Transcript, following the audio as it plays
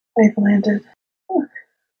I've landed.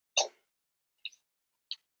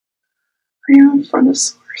 I am in front of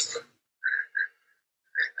Source.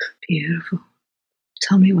 Beautiful.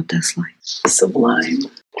 Tell me what that's like. Sublime.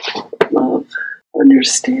 Love.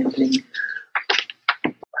 Understanding.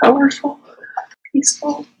 Powerful.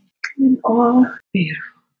 Peaceful. In awe.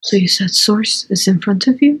 Beautiful. So you said Source is in front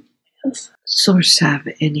of you? Yes. Source have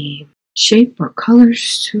any shape or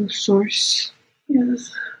colors to Source?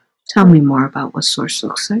 Yes. Tell me more about what Source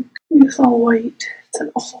looks like. He's all white. It's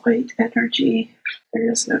an all white energy. There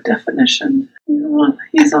is no definition.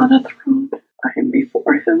 He's on a throne. I am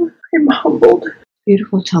before him. I am humbled.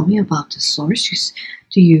 Beautiful. Tell me about the Source.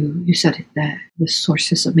 You said that the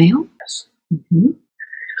Source is a male? Yes. Mm-hmm.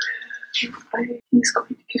 He's going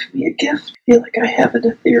to give me a gift. I feel like I have an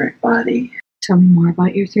etheric body. Tell me more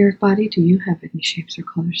about your etheric body. Do you have any shapes or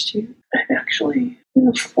colors to you? I'm actually in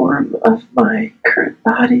the form of my current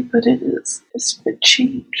body, but it's been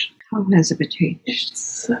changed. How has it been changed?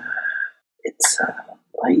 It's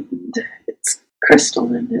lightened. It's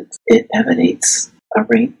crystalline. It emanates a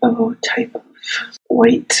rainbow type of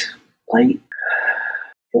white light.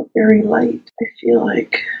 I feel very light. I feel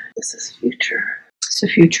like this is future. Is this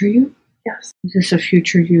a future you? Yes. Is this a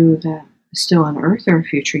future you that is still on Earth, or a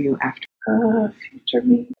future you after? Future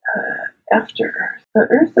me after Earth. The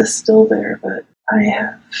Earth is still there, but I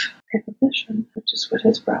have a mission, which is what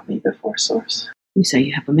has brought me before Source. You say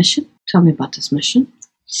you have a mission? Tell me about this mission.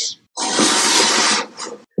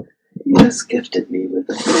 He has gifted me with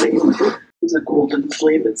a flame. It's a golden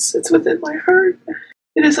flame. It's within my heart.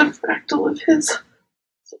 It is a fractal of his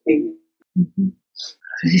flame. Mm-hmm.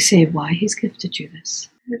 Does he say why he's gifted you this?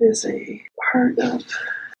 It is a part of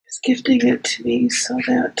his gifting it to me so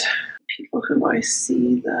that people who I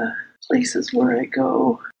see, the places where I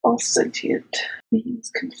go, all sentient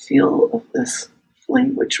beings can feel of this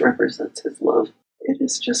flame which represents his love. It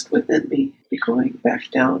is just within me, going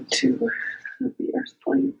back down to the earth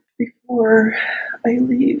plane. Before I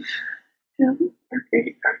leave him,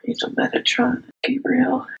 Archangel Metatron,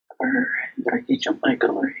 Gabriel, and Archangel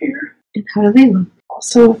Michael are here. And how do they look?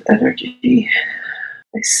 Also with energy,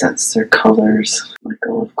 I sense their colors.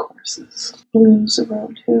 Michael, of course, is blues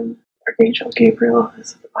around him. Archangel Gabriel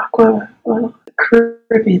is an aqua,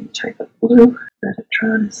 Caribbean type of blue.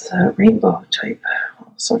 Metatron is a rainbow type,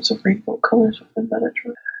 all sorts of rainbow colors within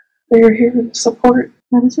Metatron. They are here in support.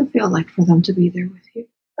 How does it feel like for them to be there with you?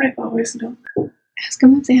 I've always known. Ask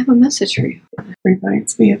them if they have a message for you. It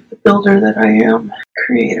reminds me of the builder that I am.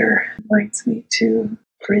 Creator reminds me to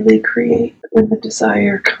freely create. When the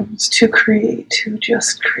desire comes to create, to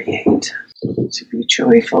just create. To be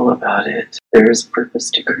joyful about it. There is purpose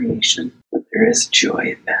to creation, but there is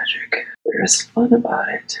joy and magic. There is fun about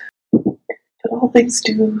it. But all things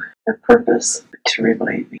do have purpose to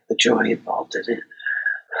remind me of the joy involved in it.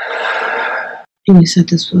 And you said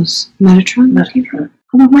this was Metatron? Metatron.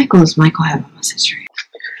 How about Michael? Does Michael have a message for you?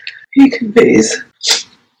 He conveys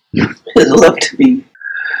his love to me,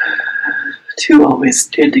 to always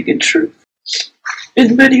standing in truth.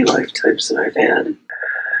 In many lifetimes that I've had,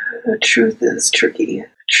 the truth is tricky.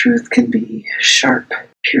 Truth can be sharp,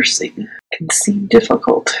 piercing, can seem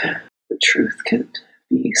difficult. The truth can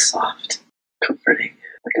be soft, comforting,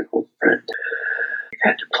 like an old friend.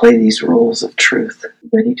 I've had to play these roles of truth in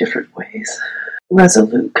many different ways.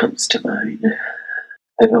 Resolute comes to mind.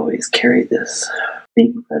 I've always carried this,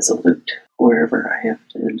 being resolute wherever I have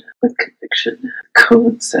been, with conviction.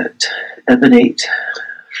 Codes that emanate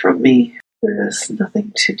from me. There is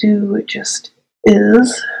nothing to do, it just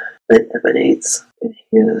is. It emanates, and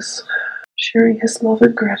he is sharing his love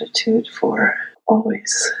and gratitude for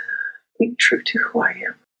always being true to who I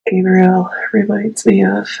am. Gabriel reminds me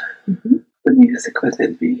of the music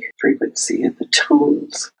within me, frequency and the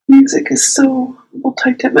tones. Music is so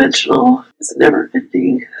multidimensional. It's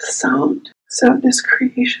never-ending sound. Sound is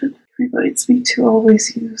creation. It reminds me to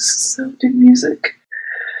always use sound in music.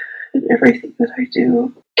 And everything that I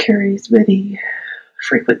do carries many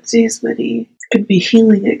frequencies, many. It can be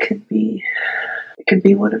healing, it can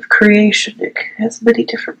be one of creation, it has many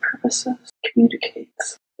different purposes, it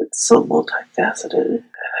communicates. It's so multifaceted.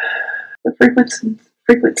 The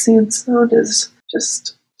frequency and sound is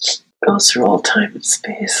just goes through all time and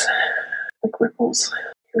space, like ripples.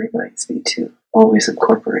 It reminds me to always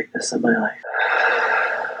incorporate this in my life.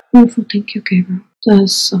 Beautiful, thank you, Gabriel.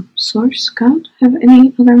 Does Source, God, have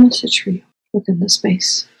any other message for you within the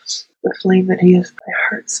space? The flame that he is my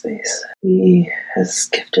heart space. He has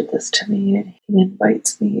gifted this to me, and he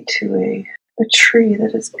invites me to a tree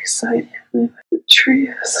that is beside him. The tree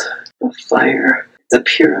is a fire. It's a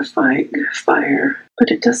purifying fire, but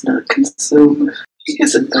it does not consume. He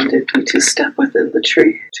has invited me to step within the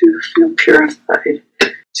tree, to feel purified,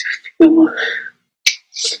 to feel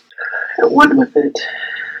at one with it.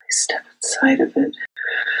 I step inside of it.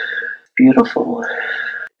 Beautiful,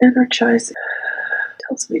 energizing. It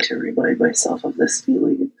tells me to remind myself of this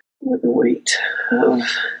feeling when the weight of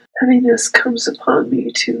heaviness comes upon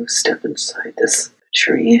me to step inside this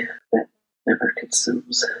tree that never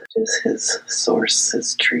consumes. It is his source,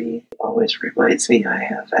 his tree. It always reminds me I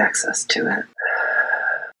have access to it.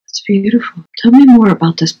 It's beautiful. Tell me more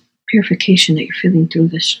about this purification that you're feeling through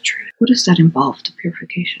this tree. What does that involve, the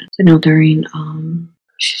purification? I know during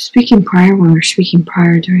she's speaking prior, when we were speaking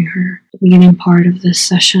prior during the beginning part of this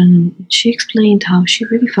session, she explained how she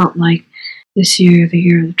really felt like this year, the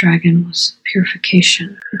year of the dragon, was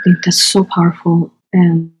purification. I think that's so powerful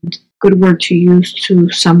and good word to use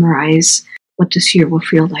to summarize what this year will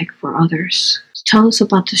feel like for others. Tell us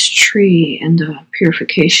about this tree and the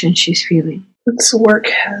purification she's feeling. Once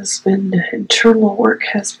internal work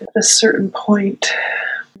has been at a certain point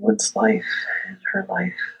in one's life and her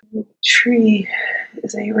life. The tree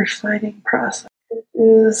is a refining process. It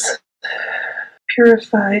is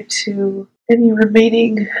purified to any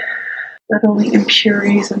remaining, not only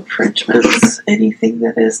impurities, infringements, anything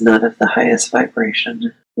that is not of the highest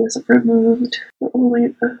vibration is removed. Only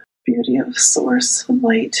the beauty of source and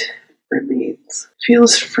light remains. It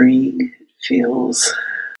feels freeing. It feels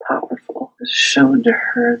powerful. It's shown to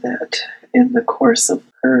her that in the course of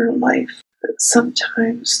her life, that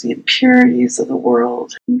sometimes the impurities of the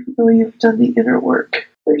world, even though you've done the inner work,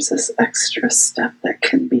 there's this extra step that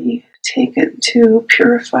can be taken to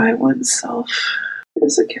purify oneself. It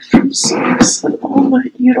is a gift from Source that all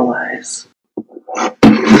might utilize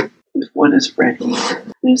if one is ready.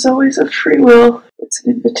 There's always a free will. It's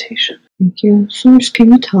an invitation. Thank you. Source,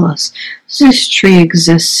 can you tell us, does this tree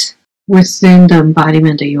exist within the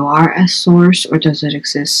embodiment that you are as Source, or does it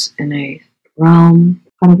exist in a realm?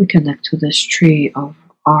 How do we connect to this tree of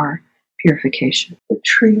our purification? The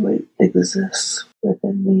tree exists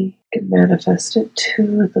within me. Can manifest it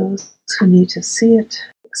to those who need to see it,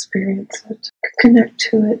 experience it, connect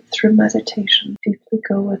to it through meditation. Deeply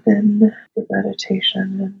go within the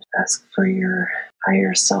meditation and ask for your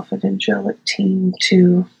higher self and angelic team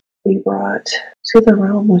to be brought to the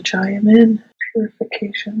realm which I am in.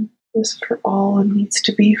 Purification is for all and needs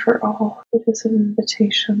to be for all. It is an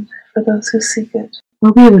invitation for those who seek it.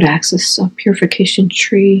 Are we able to access a purification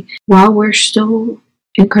tree while we're still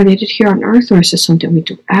incarnated here on Earth, or is this something we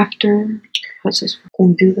do after? How's this work? We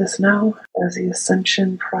can do this now as the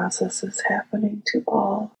ascension process is happening to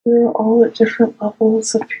all. We're all at different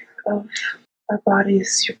levels of our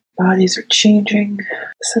bodies. Your bodies are changing.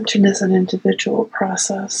 Ascension is an individual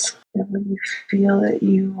process. And when you feel that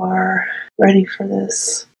you are ready for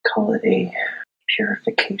this, call it a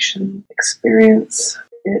purification experience.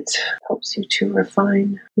 It helps you to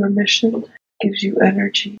refine your mission, gives you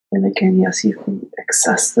energy. And again, yes, you can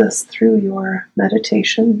access this through your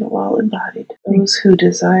meditation while embodied. Those who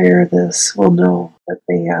desire this will know that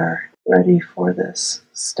they are ready for this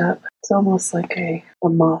step. It's almost like a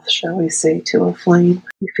moth, shall we say, to a flame.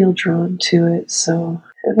 You feel drawn to it, so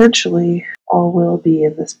eventually all will be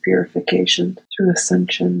in this purification through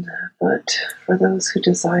ascension. But for those who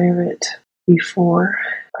desire it before,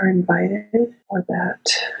 are invited for that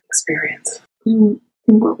experience. In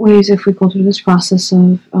what ways, if we go through this process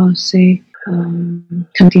of,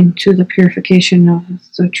 coming to the purification of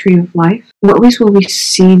the tree of life, what ways will we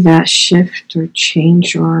see that shift or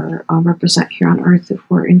change or represent here on Earth if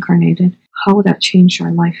we're incarnated? How will that change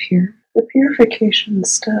our life here? The purification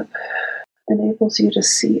step enables you to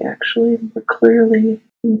see actually more clearly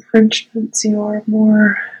infringements. You are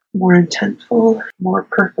more intentful, more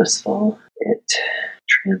purposeful. It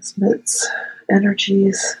transmits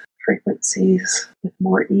energies, frequencies with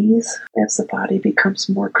more ease as the body becomes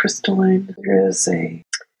more crystalline. There is a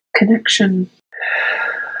connection.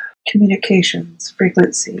 Communications,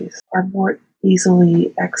 frequencies are more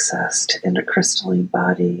easily accessed in a crystalline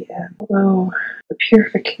body. And although the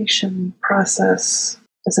purification process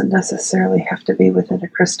doesn't necessarily have to be within a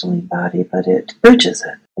crystalline body, but it bridges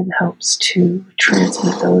it and helps to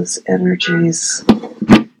transmit those energies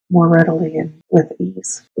more readily and with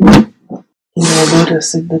ease. You'll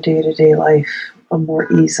notice in the day-to-day life a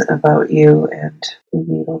more ease about you and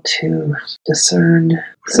being able to discern,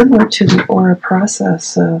 similar to the A.U.R.A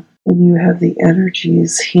process, when you have the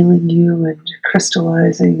energies healing you and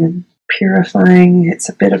crystallizing and purifying. It's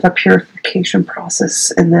a bit of a purification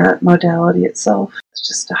process in that modality itself. It's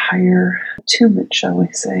just a higher attunement, shall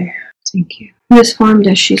we say. Thank you. In this form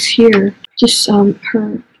that she's here, just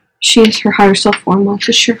she is her higher self form. Wants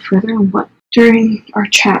to share further on what during our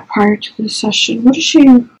chat prior to this session. What does she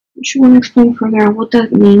want to explain further on what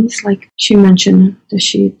that means? Like she mentioned that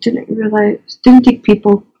she didn't think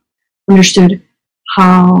people understood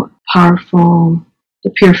how powerful the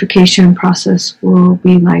purification process will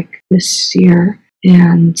be like this year,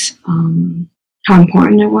 and how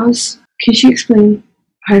important it was. Can she explain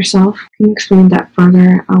herself? Can you explain that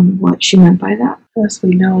further, what she meant by that? As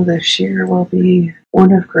we know, this year will be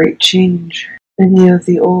one of great change. Many of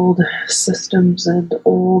the old systems and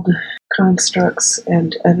old constructs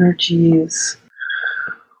and energies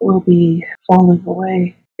will be falling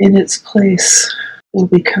away. In its place will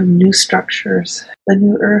become new structures. The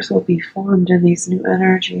new earth will be formed in these new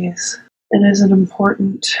energies. It is an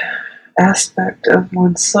important aspect of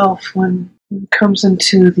oneself when one comes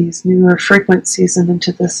into these newer frequencies and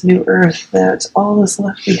into this new earth, that all is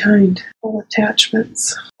left behind, all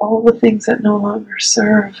attachments, all the things that no longer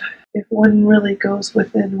serve. If one really goes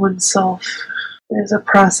within oneself, it is a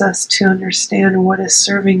process to understand what is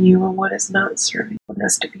serving you and what is not serving. One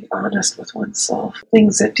has to be honest with oneself.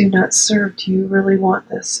 Things that do not serve, do you really want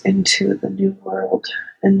this into the new world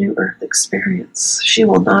and new earth experience? She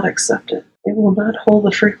will not accept it. It will not hold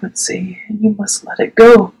the frequency, and you must let it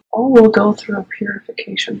go. All will go through a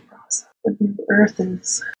purification process. The new earth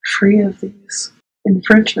is free of these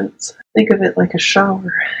infringements. Think of it like a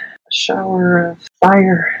shower of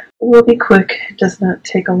fire. It will be quick. It does not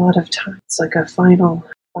take a lot of time. It's like a final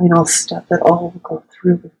step that all will go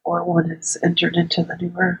through before one is entered into the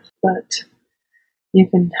new earth. But you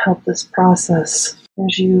can help this process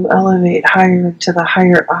as you elevate higher into the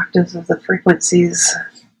higher octaves of the frequencies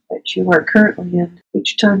that you are currently in.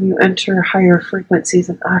 Each time you enter higher frequencies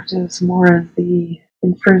and octaves, more of the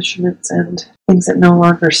infringements and things that no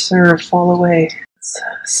longer serve fall away. It's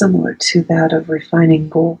similar to that of refining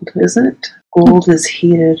gold, isn't it? Gold is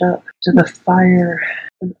heated up to the fire,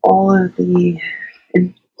 and all of the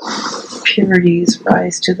impurities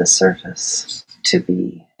rise to the surface to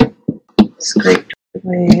be scraped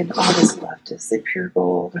away, and all that's left is the pure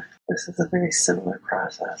gold. This is a very similar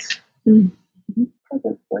process. Mm-hmm. Part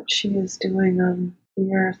of what she is doing on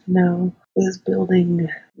the earth now is building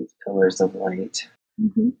these pillars of light.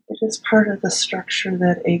 Mm-hmm. It is part of the structure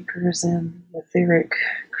that anchors in the etheric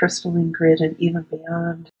crystalline grid and even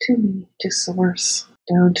beyond to me, to source,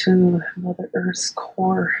 down to Mother Earth's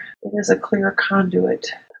core. It is a clear conduit.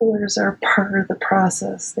 Pillars are part of the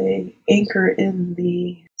process. They anchor in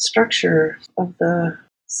the structure of the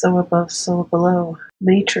so above, so below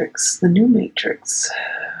matrix, the new matrix.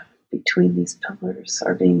 Between these pillars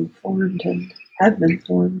are being formed and have been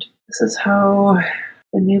formed. This is how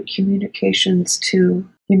the new communications to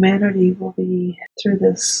humanity will be through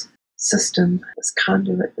this system, this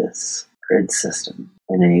conduit, this grid system.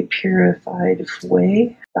 In a purified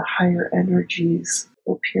way, the higher energies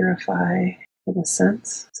will purify in a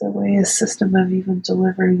sense. It's a system of even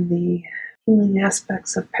delivering the healing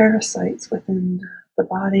aspects of parasites within the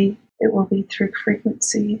body. It will be through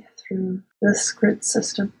frequency, through this grid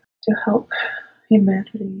system, to help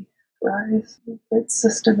humanity rise. The grid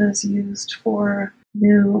system is used for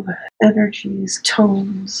new energies,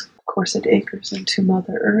 tones. Of course, it anchors into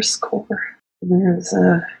Mother Earth's core. And there is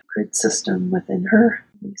a grid system within her.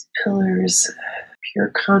 These pillars,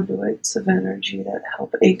 pure conduits of energy that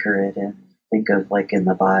help anchor it in. Think of like in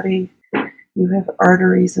the body, you have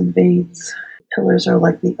arteries and veins. Pillars are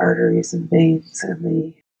like the arteries and veins, and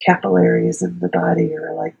the capillaries in the body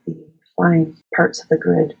are like the fine parts of the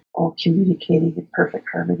grid, all communicating in perfect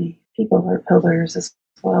harmony. People are pillars as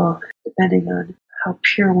well, depending on how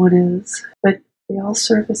pure one is, but they all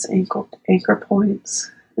serve as anchor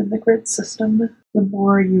points in the grid system. The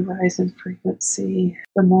more you rise in frequency,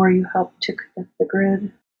 the more you help to connect the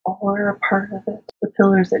grid. All are a part of it. The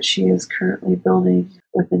pillars that she is currently building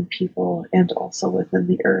within people and also within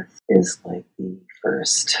the earth is like the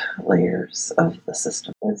first layers of the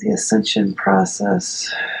system. As the ascension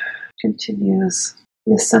process continues,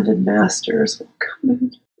 the ascended masters will come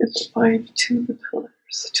in and fine-tune the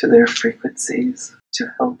pillars to their frequencies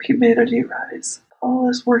to help humanity rise. All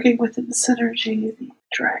is working within synergy, the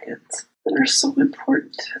dragons that are so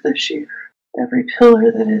important this year. Every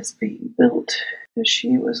pillar that is being built, as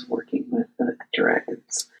she was working with the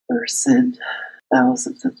dragons, bursts in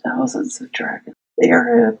thousands and thousands of dragons. They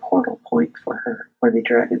are a portal point for her, for the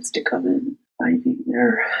dragons to come in, finding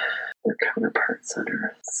their counterparts on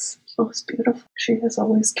Earth. It's most beautiful. She has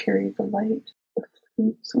always carried the light, the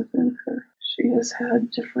flames within her. She has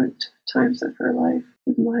had different times in her life,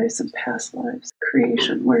 in lives and past lives,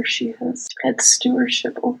 creation where she has had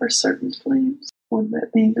stewardship over certain flames, one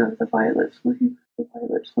that being of the violet flame. The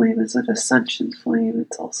violet flame is an ascension flame.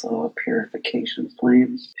 It's also a purification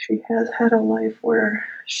flame. She has had a life where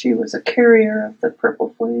she was a carrier of the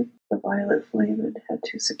purple flame, the violet flame, and had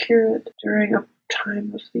to secure it during a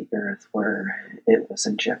time of the earth where it was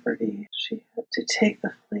in jeopardy. She had to take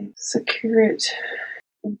the flame, secure it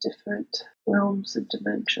in different realms and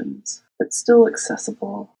dimensions, but still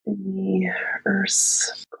accessible in the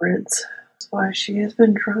Earth's grids. That's why she has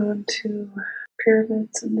been drawn to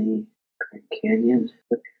pyramids in the Grand Canyon.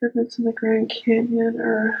 The pyramids in the Grand Canyon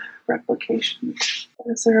are replications,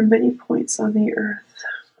 as there are many points on the Earth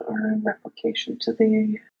are in replication to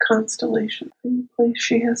the constellation. Any place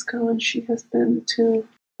she has gone, she has been to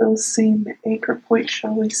those same anchor points,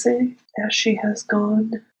 shall we say, as she has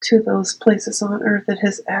gone to those places on Earth. It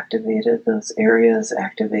has activated those areas,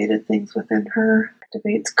 activated things within her,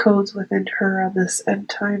 activates codes within her of this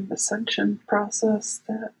end-time ascension process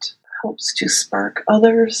that helps to spark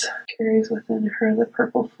others, carries within her the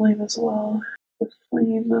purple flame as well. The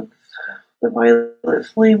flame of the violet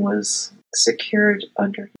flame was secured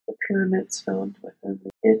under the pyramids found within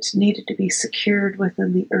it. Needed to be secured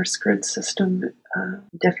within the Earth's grid system,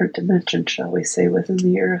 different dimension, shall we say, within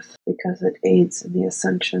the Earth, because it aids in the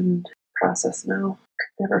ascension process now.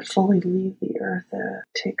 Could never fully leave the Earth,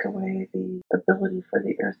 take away the ability for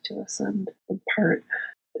the Earth to ascend in part.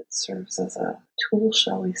 It serves as a tool,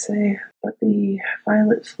 shall we say, but the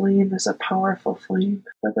violet flame is a powerful flame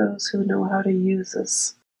for those who know how to use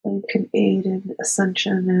this. Flame can aid in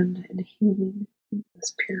ascension and in healing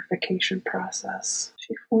this purification process.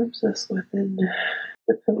 She forms this within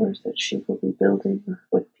the pillars that she will be building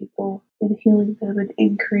with people and healing them and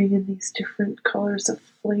anchoring in these different colors of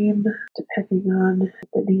flame depending on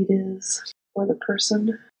what the need is for the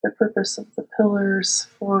person. The purpose of the pillars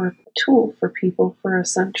for a tool for people for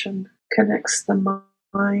ascension connects the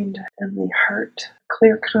mind and the heart,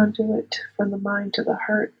 clear conduit from the mind to the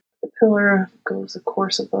heart. The pillar goes, of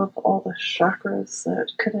course, above all the chakras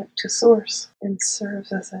that connect to source and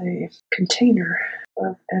serves as a container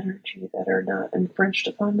of energy that are not infringed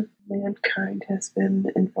upon. Mankind has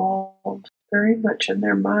been involved very much in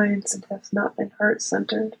their minds and has not been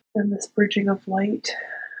heart-centered. And this bridging of light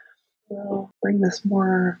will bring this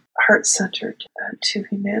more heart-centered to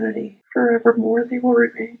humanity. Forevermore they will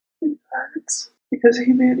remain in hearts, because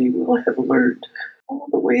humanity will have learned all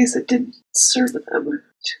the ways that didn't serve them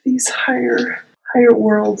to these higher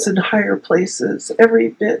worlds and higher places. Every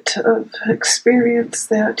bit of experience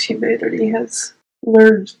that humanity has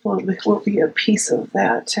learned will be a piece of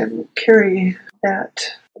that and will carry that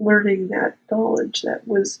learning, that knowledge, that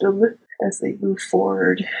wisdom as they move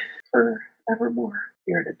forward forevermore.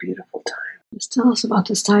 You're in a beautiful time. Just tell us about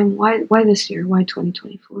this time. Why this year? Why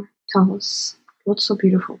 2024? Tell us what's so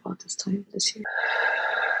beautiful about this time this year.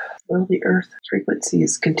 Will the earth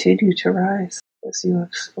frequencies continue to rise, as you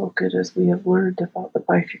have spoken, as we have learned about the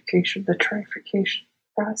bifurcation, the trifurcation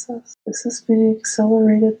process? This is being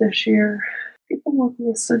accelerated this year. People will be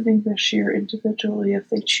ascending this year individually if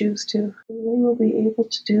they choose to. They will be able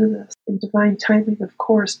to do this in divine timing, of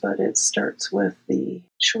course, but it starts with the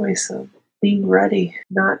choice of being ready,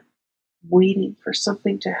 not waiting for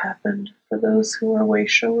something to happen. For those who are way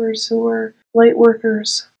showers, who are light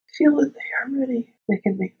workers, feel that they are ready. They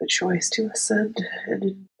can make the choice to ascend,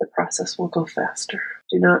 and the process will go faster.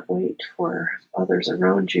 Do not wait for others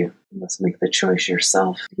around you. You must make the choice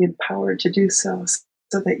yourself, be empowered to do so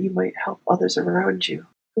that you might help others around you,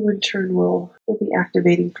 who in turn will be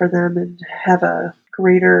activating for them and have a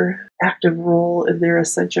greater active role in their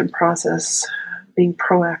ascension process, being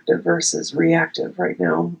proactive versus reactive. Right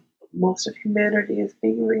now, most of humanity is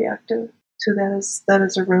being reactive to that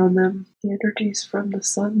is around them. The energies from the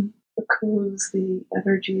sun, the codes, the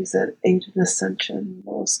energies that aid in ascension,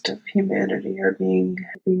 most of humanity are being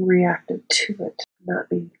reactive to it, not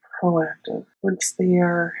being proactive. Once they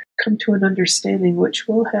are come to an understanding, which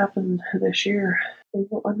will happen this year, they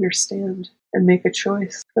will understand and make a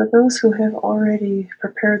choice. For those who have already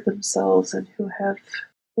prepared themselves and who have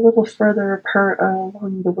a little further apart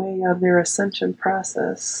along the way on their ascension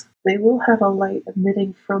process, they will have a light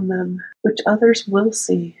emitting from them, which others will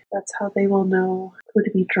see. That's how they will know who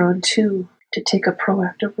to be drawn to take a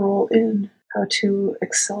proactive role in, how to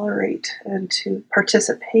accelerate and to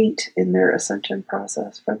participate in their ascension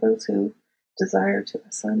process. For those who desire to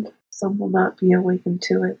ascend, some will not be awakened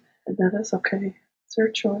to it, and that is okay. It's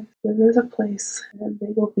their choice. There is a place, and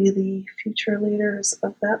they will be the future leaders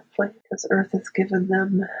of that place, because Earth has given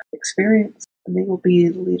them experience, and they will be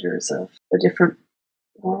the leaders of a different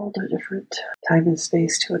world, a different time and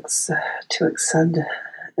space to ascend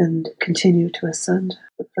and continue to ascend.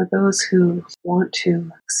 But for those who want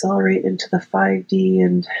to accelerate into the 5D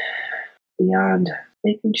and beyond.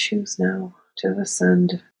 They can choose now to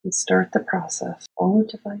ascend and start the process. All in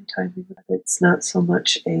divine timing. It's not so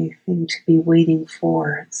much a thing to be waiting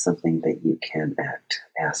for. It's something that you can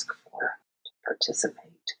ask for, to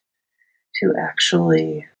participate, to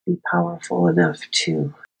actually be powerful enough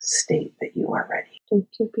to state that you are ready. Thank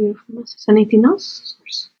you, beautiful message. Anything else?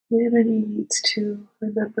 Humanity needs to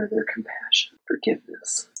remember their compassion,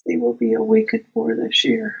 forgiveness. They will be awakened more this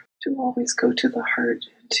year to always go to the heart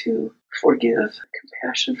and to forgive.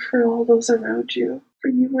 Compassion for all those around you, for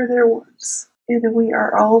you were there once, and we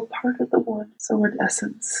are all part of the one. So in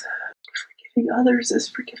essence, forgiving others is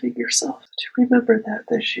forgiving yourself. To remember that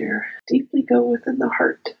this year, deeply go within the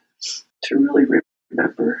heart, to really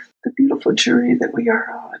remember the beautiful journey that we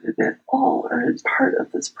are on, and that all are in part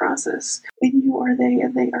of this process. And you are they,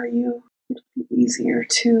 and they are you. It'll be easier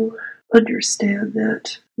to understand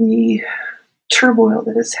that the turmoil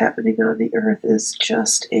that is happening on the earth is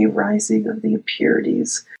just a rising of the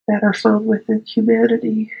impurities that are found within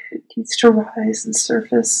humanity. It needs to rise and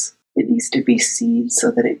surface. It needs to be seen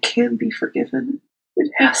so that it can be forgiven. It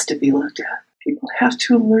has to be looked at. People have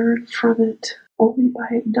to learn from it. Only by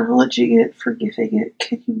acknowledging it, forgiving it,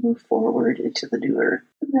 can you move forward into the new earth.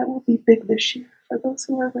 And that will be big this year for those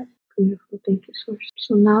who are ready. Beautiful, thank you, Source.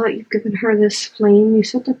 So now that you've given her this flame, you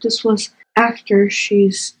said that this was after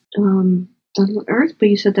she's done with Earth, but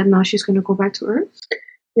you said that now she's going to go back to Earth?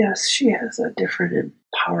 Yes, she has a different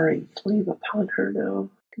empowering flame upon her now.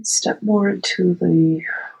 Can step more into the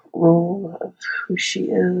role of who she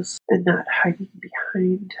is and not hiding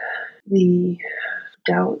behind the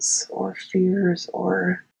doubts or fears,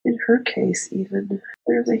 or in her case even,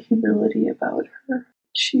 there's a humility about her.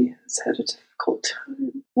 She has had a difficult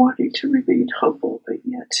time wanting to remain humble, but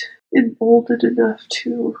yet emboldened enough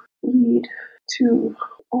to lead, to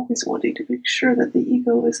always wanting to make sure that the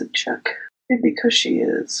ego is in check. And because she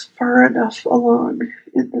is far enough along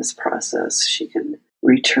in this process, she can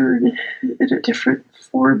return in a different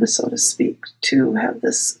form, so to speak, to have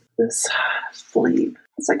this flame.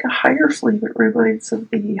 It's like a higher flame. It reminds of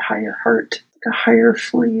the higher heart, like a higher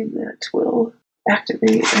flame that will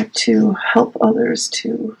activate and to help others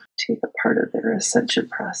to take a part of their ascension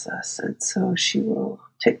process. And so she will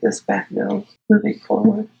take this back now, moving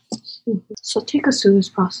forward. So take us through this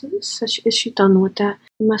process. Is she done with that?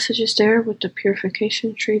 The message is there with the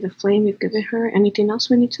purification tree, the flame you've given her. Anything else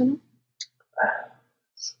we need to know?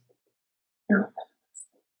 No,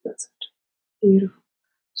 that's it. Beautiful.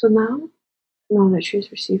 So now that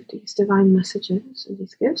she's received these divine messages and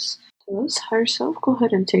these gifts, tell us, higher self, go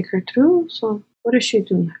ahead and take her through. So what does she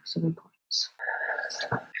do next of importance?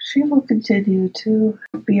 She will continue to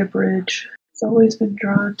be a bridge. It's always been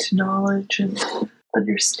drawn to knowledge and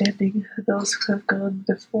understanding those who have gone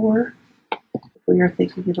before. If we are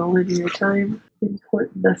thinking in a linear time,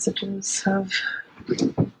 important messages of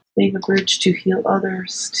being a bridge to heal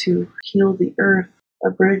others, to heal the earth, a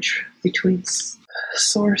bridge between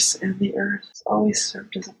source and the earth. It's always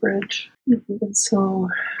served as a bridge. And so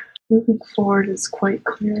moving forward, it's quite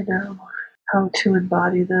clear now how to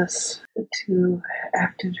embody this and to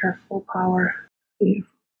act in her full power. Beautiful.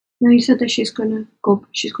 Now you said that she's going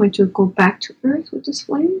to go back to Earth with this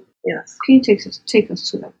flame? Yes. Can you take us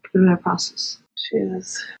through that process?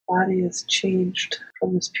 His body is changed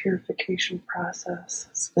from this purification process.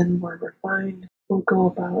 It's been more refined. We'll go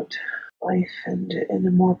about life and in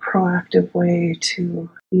a more proactive way to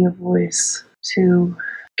be a voice, to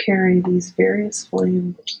carry these various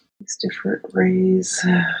flames, these different rays,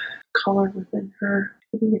 color within her,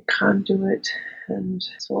 to be a conduit, and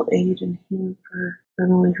this will aid in healing for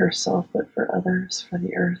not only herself but for others, for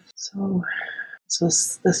the earth. So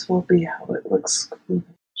this will be how it looks.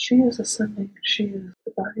 She is ascending. The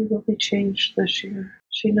body will be changed this year.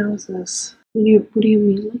 She knows this. What do you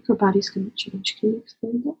mean? Like her body's going to change? Can you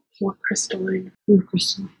explain that? More crystalline. More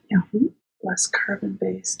crystalline. Yeah. Less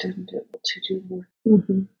carbon-based and able to do more.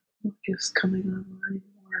 More gifts coming online.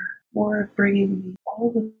 More of bringing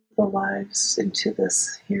all of the lives into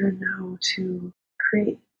this here and now to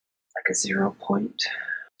create like a 0 point.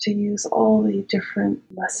 To use all the different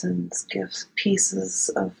lessons, gifts, pieces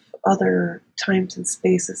of other times and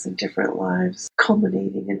spaces and different lives,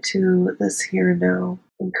 culminating into this here and now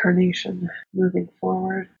incarnation moving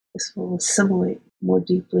forward. This will assimilate more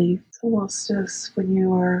deeply. It's almost as when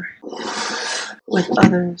you are with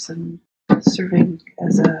others and serving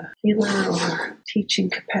as a healer or teaching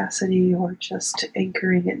capacity or just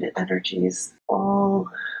anchoring in energies, all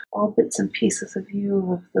bits and pieces of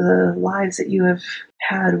you, of the lives that you have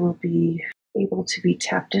had, will be able to be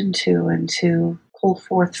tapped into and to pull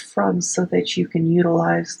forth from, so that you can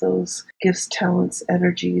utilize those gifts, talents,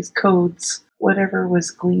 energies, codes, whatever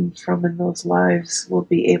was gleaned from in those lives will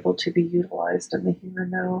be able to be utilized in the here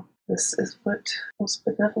and now. This is what most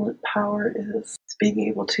benevolent power is. It's being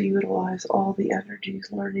able to utilize all the energies,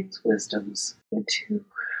 learnings, wisdoms, and to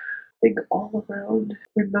think all around,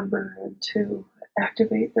 remember, and to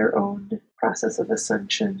activate their own process of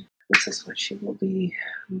ascension. This is what she will be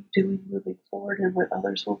doing moving forward and what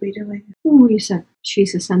others will be doing. Oh, you said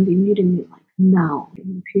she's ascending. You didn't mean like now.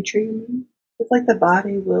 In the future, you mean? It's like the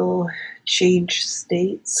body will change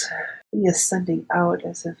states, be ascending out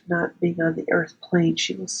as if not being on the earth plane.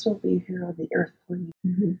 She will still be here on the earth plane.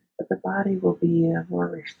 Mm-hmm. But the body will be a more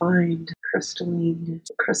refined, crystalline.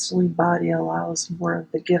 The crystalline body allows more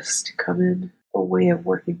of the gifts to come in. A way of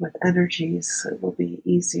working with energies. It will be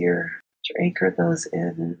easier to anchor those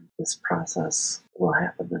in, and this process will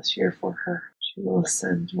happen this year for her. She will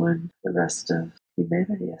ascend when the rest of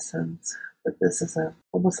humanity ascends. But this is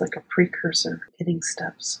almost like a precursor, getting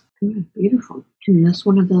steps. Good, beautiful. And that's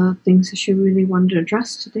one of the things that she really wanted to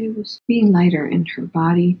address today was being lighter in her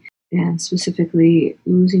body and specifically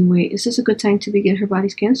losing weight. Is this a good time to begin her body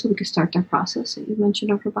scan so we can start that process that you mentioned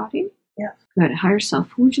of her body? Yeah. Good. Higher self.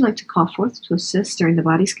 Who would you like to call forth to assist during the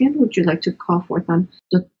body scan? Would you like to call forth on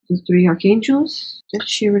the three archangels that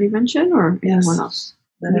she already mentioned, or anyone else?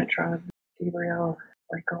 Metatron, Gabriel,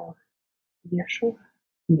 Michael, Yeshua.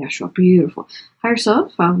 Yeshua, beautiful. Higher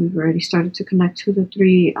self, we've already started to connect to the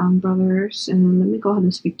three brothers, and let me go ahead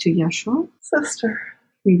and speak to Yeshua. Sister.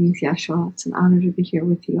 Greetings, Yeshua. It's an honor to be here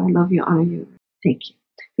with you. I love you, honor you. Thank you.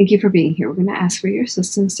 Thank you for being here. We're going to ask for your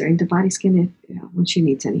assistance during the body scan when she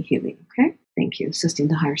needs any healing, okay? Thank you. Assisting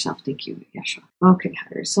the higher self. Thank you, Yeshua. Okay,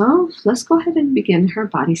 higher self. Let's go ahead and begin her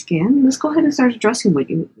body scan. Let's go ahead and start addressing what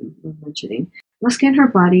you were mentioning. Let's scan her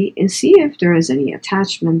body and see if there is any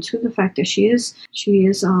attachment to the fact that she is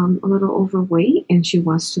a little overweight and she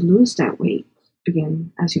wants to lose that weight.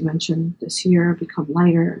 Begin, as you mentioned, this year, become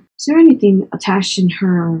lighter. Is there anything attached in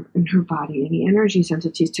her body? Any energies,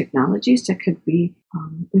 entities, technologies that could be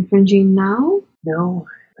infringing now? No,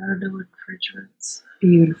 there are no infringements.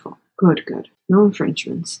 Beautiful. Good. No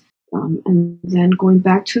infringements. And then going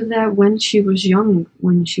back to that, when she was young,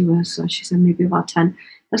 when she was, she said maybe about 10,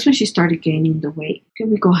 that's when she started gaining the weight. Can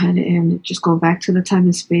we go ahead and just go back to the time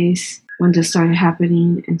and space when this started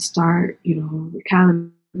happening and start,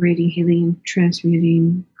 recalibrating, healing,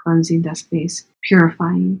 transmuting, cleansing that space,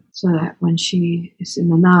 purifying, so that when she is in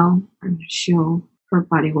the now, her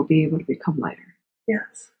body will be able to become lighter.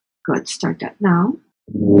 Yes. Good. Start that now.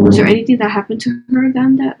 Was there anything that happened to her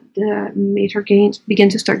then that made her begin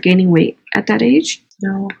to start gaining weight at that age?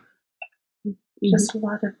 No. Just a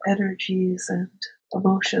lot of energies and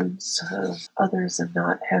emotions of others and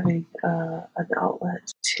not having an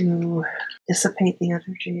outlet to dissipate the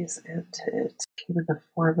energies, and it came in the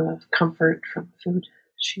form of comfort from food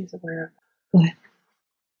she's aware of. Good.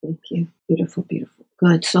 Thank you. Beautiful.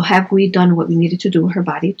 Good. So have we done what we needed to do with her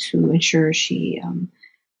body to ensure she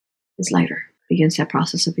is lighter? Begins that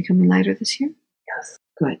process of becoming lighter this year? Yes.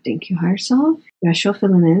 Good. Thank you, higher self. Yeshua,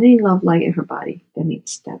 feeling any love light in her body that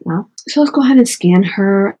needs that now. So let's go ahead and scan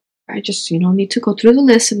her. I just, need to go through the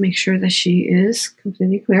list and make sure that she is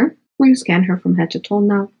completely clear. We're going to scan her from head to toe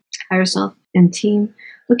now. Higher self and team,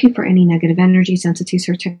 looking for any negative energies, entities,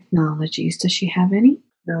 or technologies. Does she have any?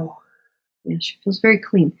 No. Yeah, she feels very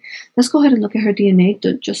clean. Let's go ahead and look at her DNA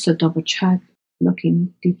just to double check.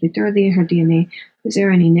 Looking deeply, thoroughly at her DNA. Is there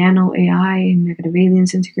any nano AI, negative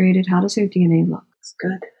aliens integrated? How does her DNA look? It's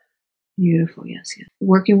good. Beautiful, yes.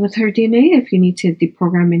 Working with her DNA, if you need to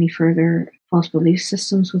deprogram any further false belief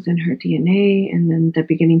systems within her DNA, and then the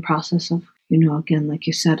beginning process of, again, like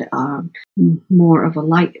you said, more of a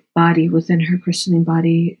light body within her crystalline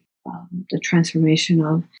body, the transformation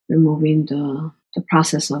of removing the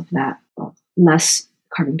process of that less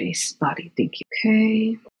carbon-based body. Thank you.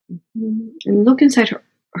 Okay. And look inside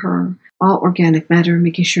her all organic matter,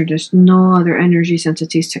 making sure there's no other energies,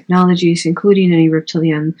 entities, technologies, including any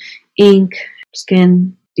reptilian ink,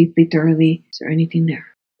 skin, deeply, thoroughly. Is there anything there?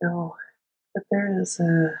 No, but there is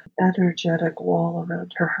an energetic wall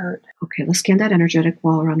around her heart. Okay, let's scan that energetic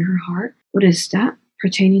wall around her heart. What is that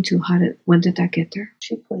pertaining to? When did that get there?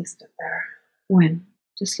 She placed it there. When?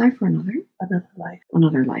 This life or another? Another life.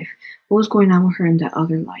 Another life. What was going on with her in that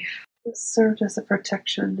other life? It served as a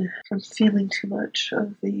protection from feeling too much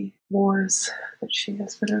of the wars that she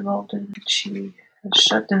has been involved in. She has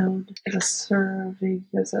shut down as serving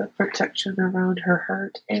as a protection around her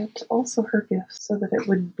heart and also her gifts, so that it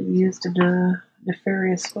wouldn't be used in a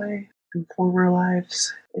nefarious way in former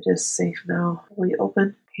lives. It is safe now, fully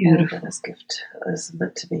open. Beautiful. And this gift is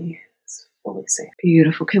meant to be fully safe.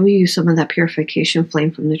 Beautiful. Can we use some of that purification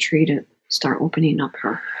flame from the tree to start opening up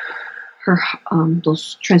her her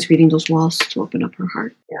those transmuting those walls to open up her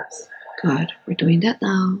heart. Yes. Good. We're doing that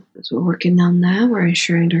now. As we're working on that, we're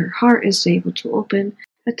ensuring her heart is able to open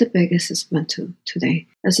at the big as it's meant to today,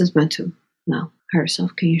 as it's meant to now.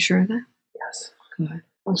 Herself, can you assure that? Yes. Good.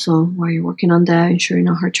 Also, while you're working on that, ensuring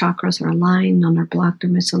all her chakras are aligned, none are blocked or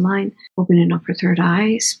misaligned, opening up her third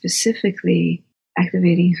eye, specifically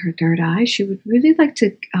activating her third eye. She would really like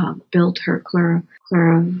to build her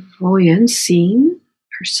clairvoyance, seeing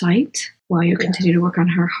her sight, while you continue to work on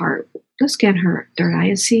her heart. Let's scan her third eye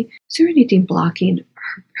and see, is there anything blocking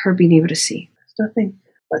her being able to see? There's nothing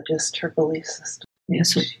but just her belief system. Yeah,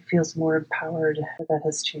 so she feels more empowered. That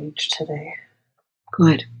has changed today.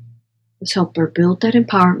 Good. Let's help her build that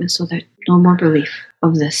empowerment so that no more belief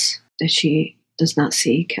of this, that she does not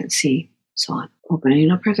see, can't see, so on.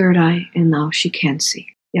 Opening up her third eye, and now she can see.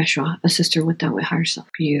 Yeshua, assist her with that with higher self.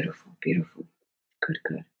 Beautiful, beautiful. Good,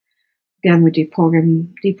 good. Again, we're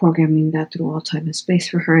deprogramming that through all time and space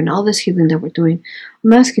for her, and all this healing that we're doing.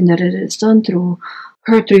 I'm asking that it is done through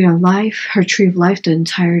her tree of life, the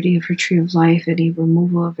entirety of her tree of life, any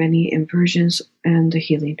removal of any inversions, and the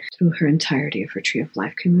healing through her entirety of her tree of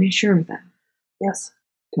life. Can we ensure of that? Yes.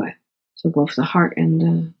 Good. So both the heart and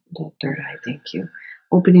the third eye, thank you.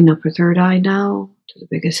 Opening up her third eye now to the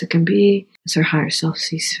biggest it can be as her higher self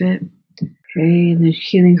sees fit. Okay, and then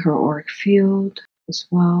healing her auric field as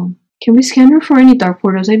well. Can we scan her for any dark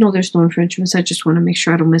portals? I know there's no infringements. I just want to make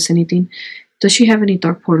sure I don't miss anything. Does she have any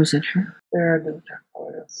dark portals in her? There are no dark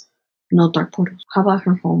portals. No dark portals. How about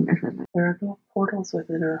her home and her life? There are no portals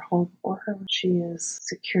within her home or her life. She is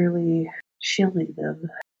securely shielding them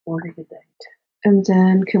morning and night. And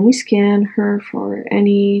then can we scan her for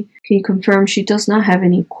any, can you confirm she does not have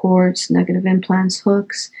any cords, negative implants,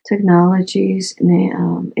 hooks, technologies,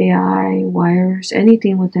 AI, wires,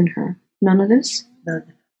 anything within her? None of this?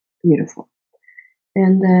 None. Beautiful.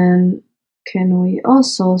 And then can we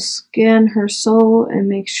also scan her soul and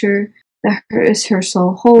make sure that her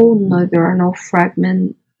soul whole? No, there are no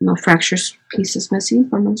fractures, pieces missing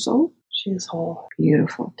from her soul? She is whole.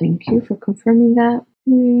 Beautiful. Thank you for confirming that.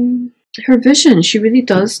 Her vision, she really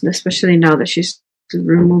does, especially now that she's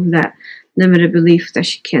removed that limited belief that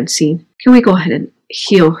she can't see. Can we go ahead and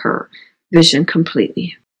heal her vision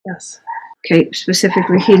completely? Yes. Okay,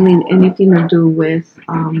 specifically healing anything to do with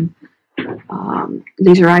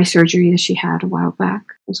laser eye surgery that she had a while back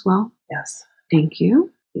as well. Yes. Thank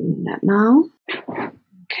you. Doing that now.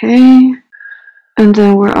 Okay. And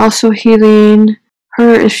then we're also healing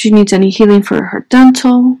her if she needs any healing for her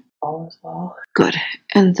dental. All as well. Good.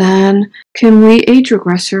 And then can we age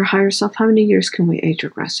regress her higher self? How many years can we age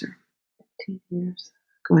regress her? 15 years.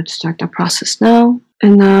 Go ahead and start that process now.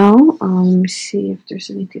 And now, let me see if there's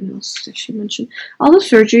anything else that she mentioned. All the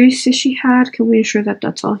surgeries that she had, can we ensure that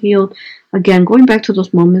that's all healed? Again, going back to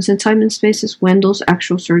those moments in time and spaces when those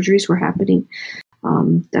actual surgeries were happening.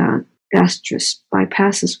 The gastric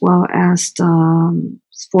bypass as well as the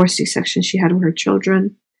forced C-section she had with her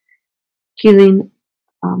children. Healing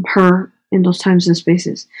her in those times and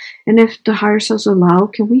spaces. And if the higher selves allow,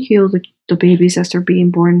 can we heal the babies as they're being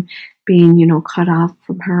born, being, cut off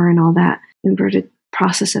from her and all that inverted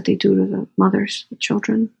process that they do to the mothers, the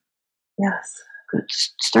children? Yes. Good.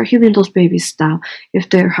 Start healing those babies now if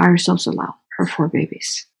their higher selves allow. Her 4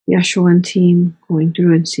 babies. Yeshua and team going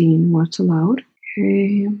through and seeing what's allowed.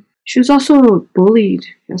 Okay. She was also bullied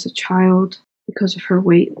as a child because of her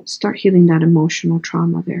weight. Start healing that emotional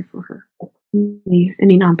trauma there for her.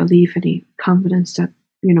 Any non-belief, any confidence that,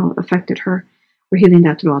 affected her. We're healing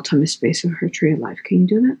that through all time and space of her tree of life. Can you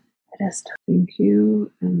do that? It is. Thank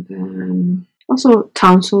you. And then also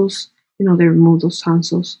tonsils. They remove those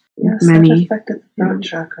tonsils. Yes, many. that affected the throat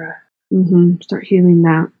chakra. Start healing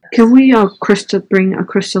that. Can we bring a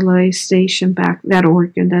crystallization back, that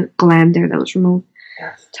organ, that gland there that was removed?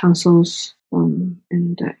 Yes. Tonsils and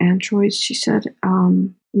the antroids, she said.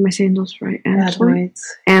 Am I saying those right? Antoids.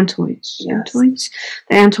 Antoids. Yes. Antoids.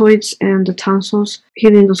 The antoids and the tonsils,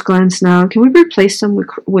 healing those glands now. Can we replace them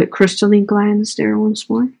with crystalline glands there once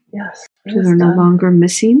more? Yes. So they're no longer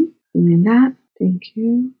missing. Healing that. Thank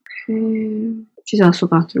you. Okay. She's also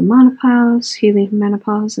gone through menopause, healing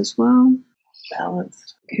menopause as well.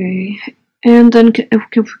 Balanced. Okay. And then can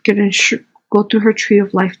we go through her tree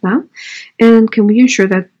of life now? And can we ensure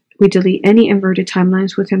that we delete any inverted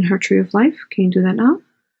timelines within her tree of life? Can you do that now?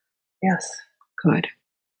 Yes. Good.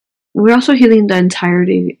 And we're also healing the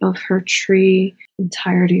entirety of her tree,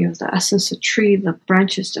 entirety of the essence of the tree, the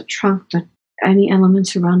branches, the trunk, any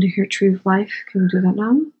elements surrounding her tree of life. Can we do that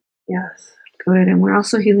now? Yes. Good. And we're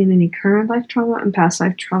also healing any current life trauma and past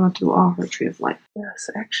life trauma through all her tree of life. Yes.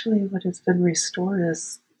 Actually, what has been restored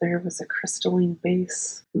is there was a crystalline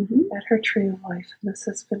base at her tree of life, and this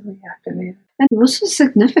has been reactivated. And what's the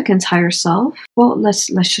significance, higher self? Well, let's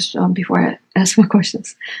just before I ask my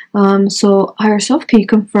questions. So higher self, can you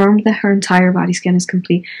confirm that her entire body scan is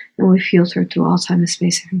complete and we feel her through all time and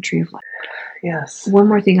space in her tree of life? Yes. One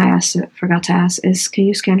more thing I forgot to ask is, can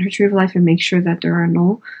you scan her tree of life and make sure that there are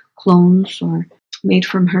no clones or made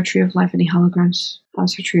from her tree of life, any holograms?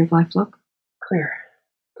 How's her tree of life look? Clear.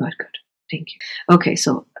 Good. Thank you. Okay,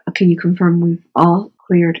 so can you confirm we've all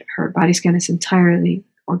cleared her body scan is entirely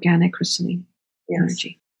organic crystalline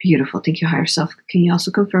energy? Beautiful. Thank you, higher self. Can you also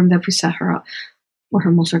confirm that we set her up for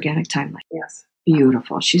her most organic timeline? Yes.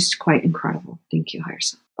 Beautiful. She's quite incredible. Thank you, higher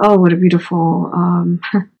self. Oh, what a beautiful,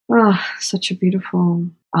 such a beautiful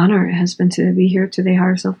honor it has been to be here today,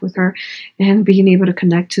 higher self, with her and being able to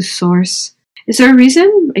connect to source. Is there a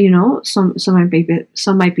reason? Some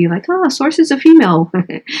might be like, Source is a female.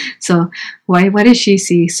 So why does she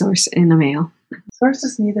see Source in a male? Source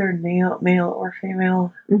is neither male or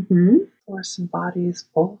female. Mm-hmm. Source embodies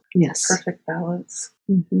both. Yes. Perfect balance.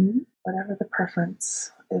 Mm-hmm. Whatever the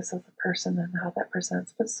preference is of the person and how that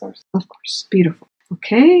presents, but Source. Of course. Beautiful.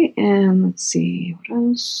 Okay, and let's see, what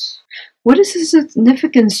else? What is the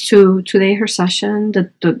significance to today, her session?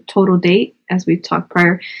 The total date, as we talked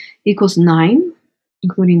prior, equals 9,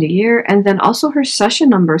 including the year. And then also her session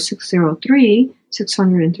number, 603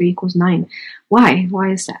 equals 9. Why?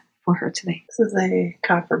 Why is that for her today? This is a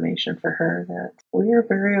confirmation for her that we are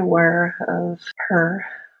very aware of her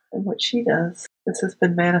and what she does. This has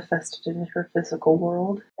been manifested in her physical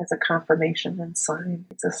world as a confirmation and sign.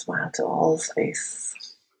 It's a smile to all's face.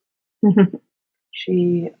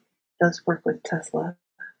 She does work with Tesla.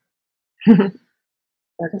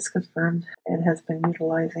 That is confirmed and has been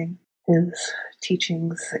utilizing his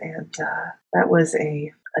teachings, and that was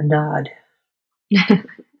a nod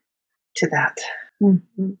to that.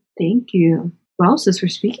 Mm-hmm. Thank you. Well, since we're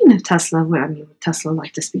speaking of Tesla, would Tesla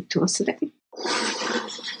like to speak to us today?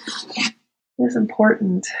 It is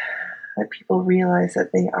important that people realize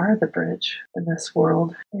that they are the bridge in this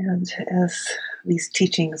world. And as these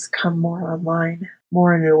teachings come more online,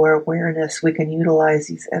 more into our awareness, we can utilize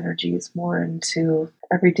these energies more into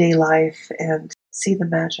everyday life and see the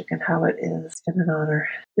magic and how it is. It's been an honor.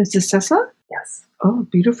 Is this Tesla? Yes. Oh,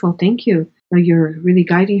 beautiful. Thank you. You're really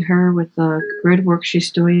guiding her with the grid work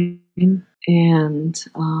she's doing, and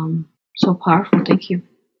so powerful. Thank you.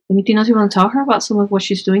 Anything else you want to tell her about some of what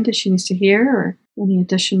she's doing that she needs to hear, or any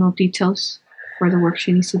additional details for the work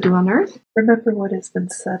she needs to do on Earth? Remember what has been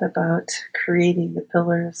said about creating the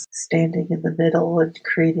pillars, standing in the middle and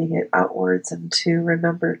creating it outwards, and to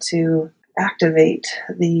remember to activate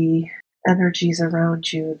the energies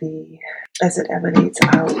around you as it emanates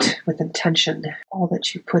out with intention. All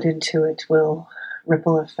that you put into it will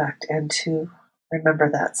ripple effect, and to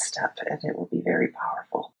remember that step, and it will be very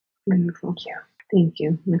powerful. Beautiful. Thank you. Thank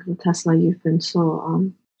you, Nikola Tesla. You've been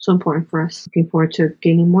so important for us. Looking forward to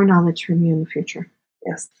gaining more knowledge from you in the future.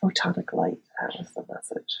 Yes, photonic light. That was the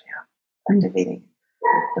message. Yeah, activating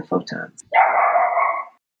the photons.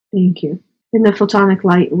 Thank you. And the photonic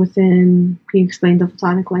light within, can you explain the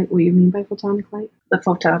photonic light, what you mean by photonic light? The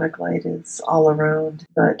photonic light is all around,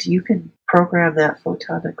 but you can program that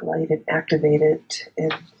photonic light and activate it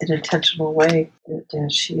in an intentional way.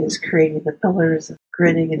 And she is creating the pillars,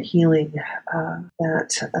 gridding and healing,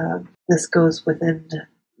 this goes within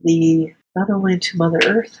not only into Mother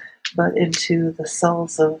Earth, but into the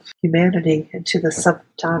cells of humanity, into the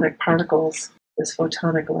subatomic particles, this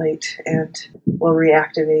photonic light, and will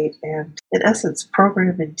reactivate and, in essence,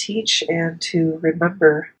 program and teach and to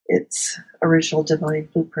remember its original divine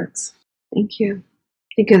blueprints. Thank you.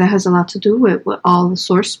 I think that has a lot to do with what all the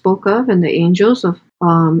Source spoke of and the angels of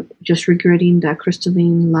just regridding that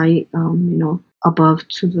crystalline light, above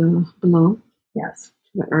to the below. Yes.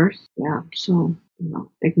 To the earth. Yeah. So,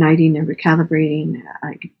 igniting and recalibrating,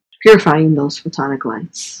 purifying those photonic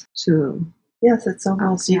lights. Yes, it's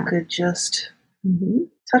almost you could just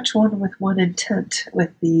touch one with one intent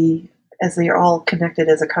as they are all connected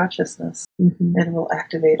as a consciousness, and will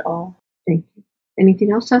activate all. Thank you.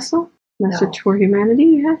 Anything else, Tesla? Message for humanity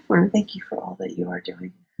you have? Or? Thank you for all that you are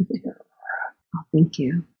doing. Oh, thank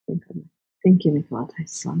you. Thank you, Nikola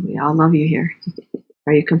Tesla. We all love you here.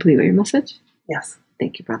 Are you complete with your message? Yes.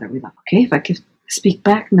 Thank you, brother. We love you. Okay, if I could speak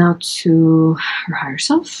back now to her higher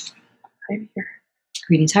self. I'm here.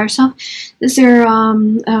 Greetings, higher self. Is there,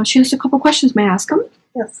 she has a couple questions. May I ask them?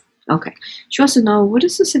 Yes. Okay. She wants to know, what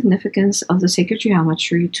is the significance of the sacred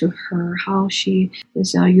geometry to her? How she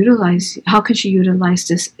is how can she utilize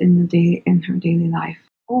this in her daily life?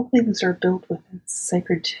 All things are built within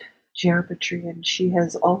sacred geometry, and she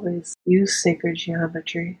has always used sacred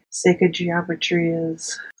geometry. Sacred geometry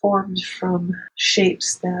is formed from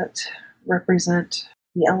shapes that represent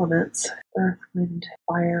the elements: earth, wind,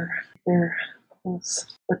 fire. Those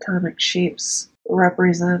atomic shapes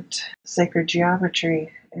represent sacred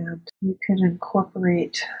geometry, and you can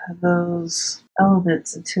incorporate those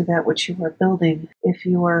elements into that which you are building. If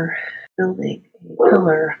you are building a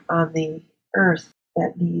pillar on the earth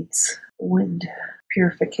that needs wind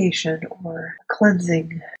purification or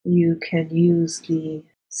cleansing, you can use the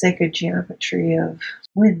sacred geometry of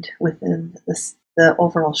wind within the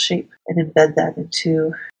overall shape and embed that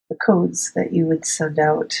into the codes that you would send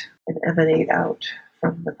out and emanate out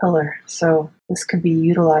from the pillar. So this can be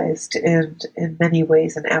utilized in many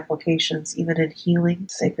ways and applications, even in healing.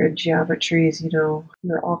 Sacred geometries,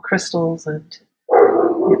 they're all crystals and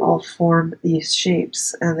they all form these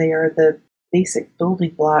shapes, and they are the basic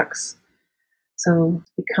building blocks. So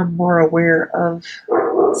become more aware of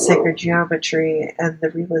sacred geometry and the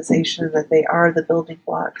realization that they are the building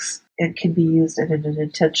blocks and can be used in an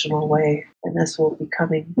intentional way. And this will be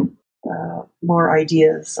coming more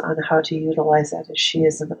ideas on how to utilize that as she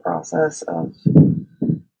is in the process of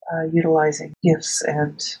utilizing gifts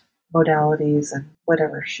and modalities and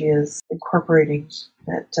whatever she is incorporating,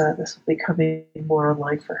 that this will be coming more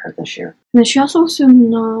online for her this year. And then she also wants to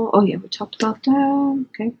know, we talked about that,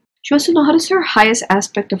 okay. She wants to know, how does her highest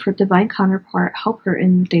aspect of her divine counterpart help her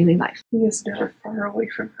in daily life? He is never far away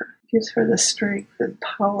from her. He gives her the strength and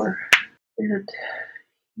power, and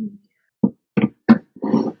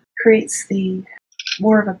creates the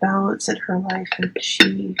more of a balance in her life, and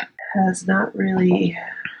she has not really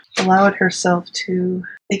allowed herself to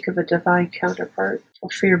think of a divine counterpart, for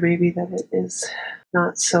fear maybe that it is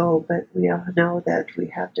not so, but we all know that we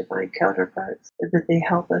have divine counterparts and that they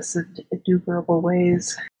help us in innumerable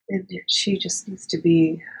ways, and she just needs to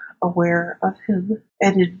be aware of him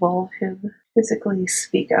and involve him, physically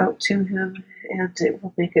speak out to him, and it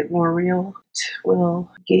will make it more real. It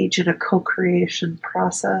will engage in a co-creation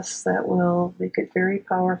process that will make it very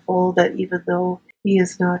powerful, that even though he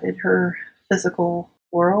is not in her physical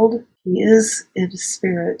world, he is in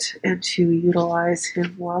spirit, and to utilize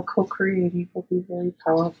him while co-creating will be very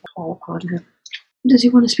powerful. Call upon him. Does he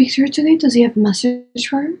want to speak to her today? Does he have a message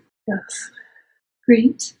for her? Yes.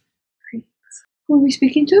 Greetings. Who are we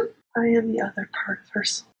speaking to? I am the other part of her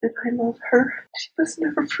soul, and I love her. She must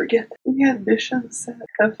never forget that we had missions that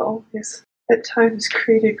have always, at times,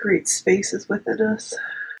 created great spaces within us.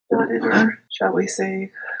 Not in our, shall we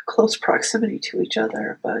say, close proximity to each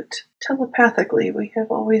other, but telepathically we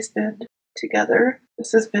have always been together.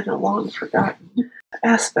 This has been a long forgotten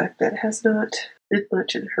aspect that has not been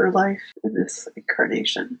much in her life in this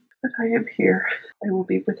incarnation. But I am here. I will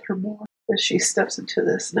be with her more as she steps into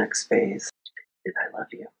this next phase. And I love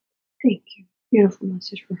you. Thank you. Beautiful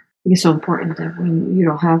message for her. It's so important that when you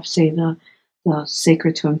don't have, say, the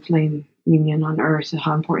sacred twin flame union on earth,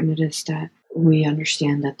 how important it is that we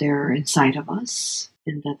understand that they're inside of us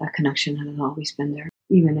and that connection has always been there.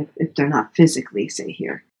 Even if they're not physically, say,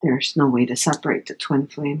 here, there's no way to separate the twin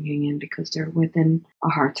flame union because they're within our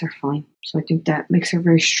hearts are flame. So I think that makes her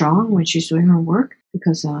very strong when she's doing her work,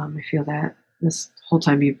 because I feel that this whole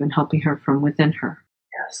time you've been helping her from within her.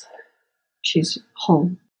 Yes. She's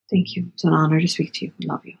whole. Thank you. It's an honor to speak to you. I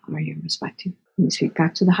love you. Honor you and respect you. Let me speak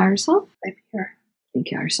back to the higher self. I'm here. Thank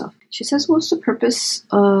you, higher self. She says, what's the purpose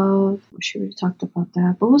of... She already talked about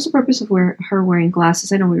that. But what's the purpose of her wearing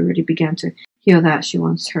glasses? I know we already began to heal that. She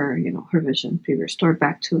wants her, her vision to be restored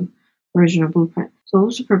back to original blueprint. So what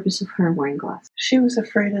was the purpose of her wearing glasses? She was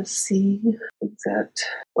afraid of seeing things that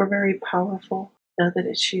were very powerful. Now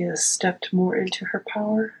that she has stepped more into her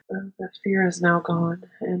power, the fear is now gone,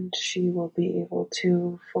 and she will be able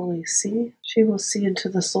to fully see. She will see into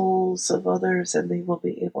the souls of others, and they will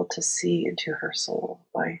be able to see into her soul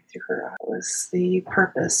through her eyes. That was the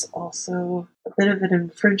purpose. Also, a bit of an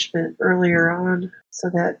infringement earlier on, so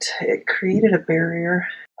that it created a barrier,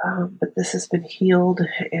 but this has been healed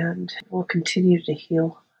and will continue to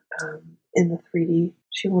heal in the 3D.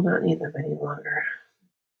 She will not need them any longer.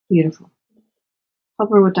 Beautiful.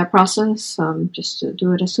 Help her with that process, just to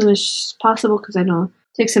do it as soon as possible, because I know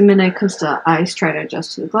it takes a minute because the eyes try to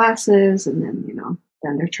adjust to the glasses, and then,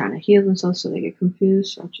 then they're trying to heal themselves, so they get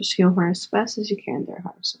confused. So just heal her as fast as you can there,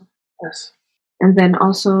 higher self. Yes. And then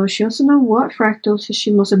also, she wants to know what fractals is she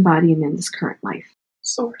most embodying in this current life.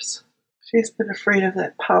 Source. She's been afraid of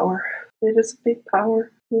that power. It is a big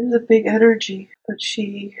power. It is a big energy, but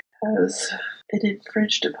she has been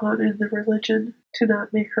infringed upon in the religion to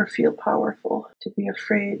not make her feel powerful, to be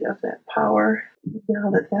afraid of that power.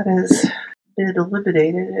 Now that is been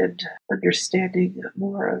eliminated and understanding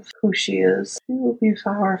more of who she is. She will be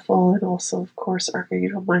powerful, and also, of course,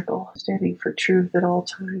 Archangel Michael, standing for truth at all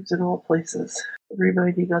times and all places,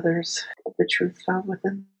 reminding others of the truth found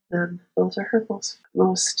within them. Those are her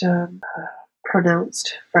most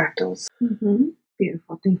pronounced fractals. Mm-hmm.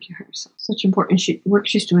 Beautiful. Thank you, higher self. Such important work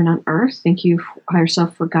she's doing on Earth. Thank you, higher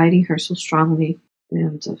self, for guiding her so strongly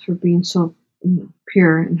and for being so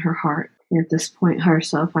pure in her heart. And at this point, higher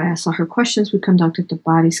self, I asked all her questions. We conducted the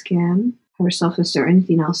body scan. Higher self, is there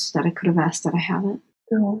anything else that I could have asked that I haven't?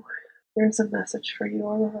 No. There's a message for you,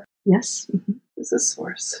 Aurora. Yes. Mm-hmm. This is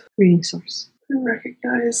Source. Reading Source. I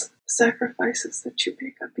recognize the sacrifices that you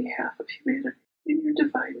make on behalf of humanity in your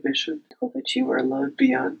divine mission. Know that you are loved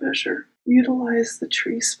beyond measure. Utilize the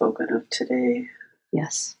tree spoken of today.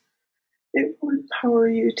 Yes. It will empower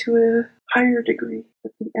you to a higher degree.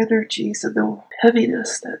 That the energies and the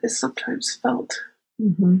heaviness that is sometimes felt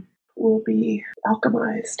will be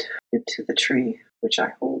alchemized into the tree which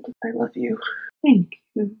I hold. I love you. Thank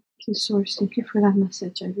you. Thank you, Source. Thank you for that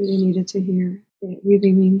message. I really needed to hear. It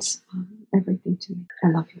really means everything to me. I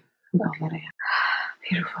love you with all that I am.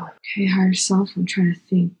 Beautiful. Okay, higher self, I'm trying to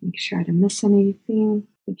think, make sure I didn't miss anything.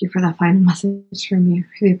 Thank you for that final message from me. I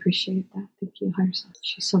really appreciate that. Thank you, higher self.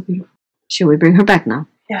 She's so beautiful. Should we bring her back now?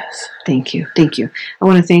 Yes. Thank you. Thank you. I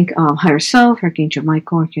want to thank higher self, Archangel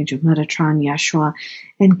Michael, Archangel Metatron, Yeshua,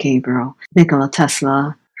 and Gabriel, Nikola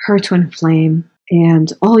Tesla, her twin flame,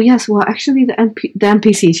 and oh yes, well actually the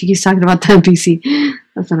NPC. She keeps talking about the NPC.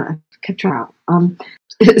 I kept her out.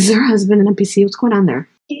 Is her husband an NPC? What's going on there?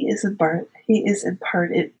 He is in part. He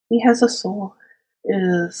has a soul. It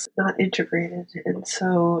is not integrated, and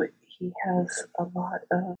so he has a lot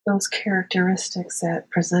of those characteristics that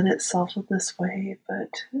present itself in this way,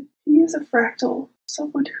 but he is a fractal,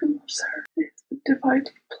 someone who loves her. It's been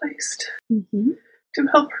divinely placed to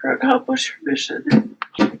help her accomplish her mission.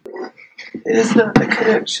 It is not the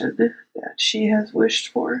connection that she has wished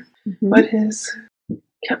for, but has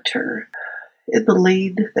kept her in the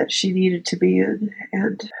lane that she needed to be in,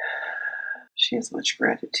 and she has much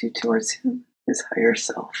gratitude towards him, his higher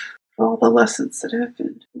self, for all the lessons that have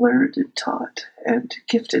been learned and taught and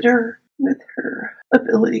gifted her with her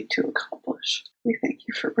ability to accomplish. We thank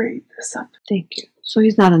you for bringing this up. Thank you. So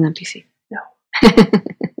he's not an NPC? No. Okay.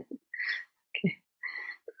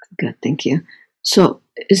 Good, thank you. So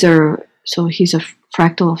he's a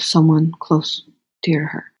fractal of someone close dear to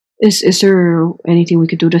her. Is there anything we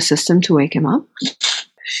could do to assist him to wake him up?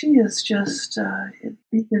 She is just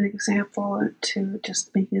being an example to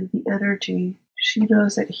just being the energy. She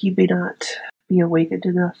knows that he may not be awakened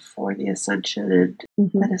enough for the ascension,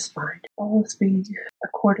 and that is fine. All is being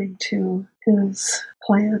according to his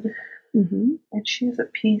plan, and she is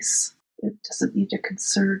at peace. It doesn't need to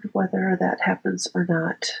concern whether that happens or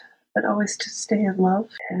not, but always to stay in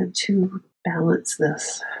love and to balance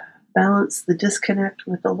this. Balance the disconnect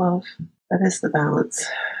with the love. That is the balance.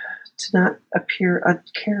 To not appear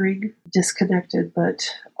uncaring, disconnected, but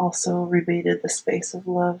also remain in the space of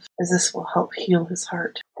love, as this will help heal his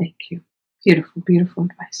heart. Thank you. Beautiful, beautiful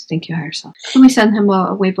advice. Thank you, higher self. Can we send him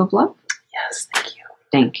a wave of love? Yes, thank you.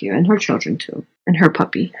 Thank you. And her children, too. And her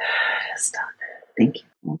puppy. It's done. Thank you.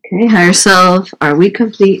 Okay, higher self, are we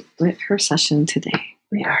complete with her session today?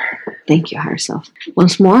 We are. Thank you, higher self.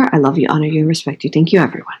 Once more, I love you, honor you, and respect you. Thank you,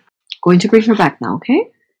 everyone. Going to bring her back now, okay?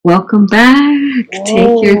 Welcome back. Whoa.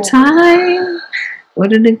 Take your time.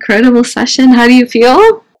 What an incredible session. How do you feel?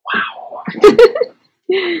 Wow.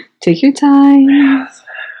 Take your time. Yes.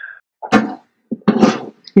 I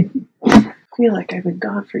feel like I've been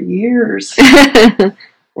gone for years. I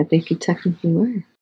think you technically were.